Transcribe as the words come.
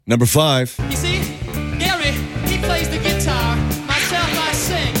Number 5. You see, Gary, he plays the guitar. Myself, I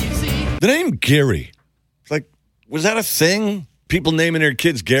sing, you see. The name Gary. Like, was that a thing? People naming their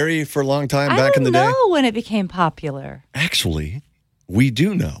kids Gary for a long time back in the day? I don't know when it became popular. Actually, we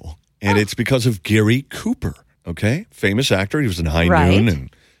do know. And it's because of Gary Cooper, okay? Famous actor. He was in High Noon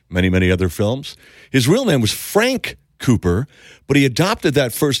and many, many other films. His real name was Frank Cooper, but he adopted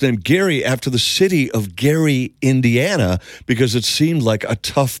that first name, Gary, after the city of Gary, Indiana, because it seemed like a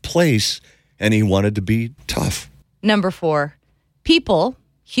tough place, and he wanted to be tough. Number 4, people,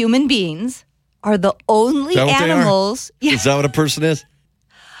 human beings, are the only animals. Yeah. Is that what a person is?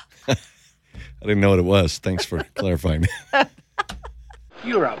 I didn't know what it was. Thanks for clarifying.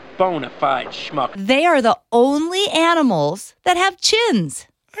 You're a bona fide schmuck. They are the only animals that have chins.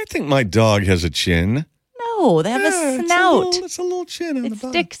 I think my dog has a chin. No, they have a snout. It's a little chin on the bottom.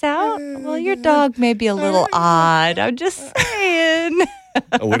 It sticks out? Well, your dog may be a little odd. I'm just saying.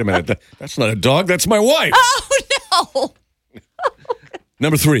 Oh, wait a minute. That's not a dog. That's my wife. Oh, no.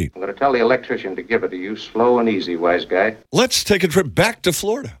 Number 3. I'm going to tell the electrician to give it to you slow and easy, wise guy. Let's take a trip back to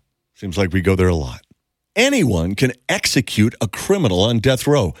Florida. Seems like we go there a lot. Anyone can execute a criminal on death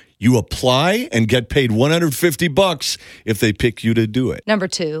row. You apply and get paid $150 if they pick you to do it. Number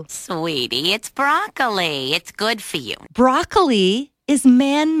 2. Sweetie, it's broccoli. It's good for you. Broccoli is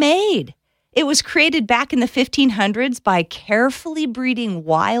man-made. It was created back in the 1500s by carefully breeding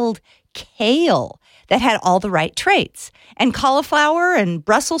wild kale that had all the right traits. And cauliflower and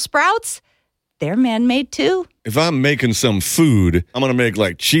Brussels sprouts, they're man-made too. If I'm making some food, I'm going to make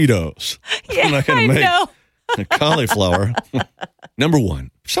like Cheetos. Yeah, I'm not going to make cauliflower. Number 1.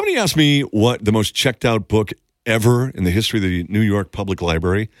 If somebody asked me what the most checked out book ever in the history of the New York Public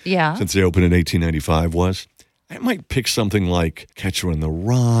Library, since they opened in 1895 was, I might pick something like Catcher in the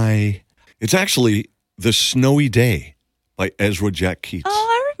Rye. It's actually The Snowy Day by Ezra Jack Keats. Oh,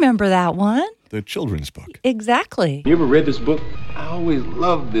 I remember that one. The children's book. Exactly. You ever read this book? I always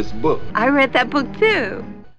loved this book. I read that book too.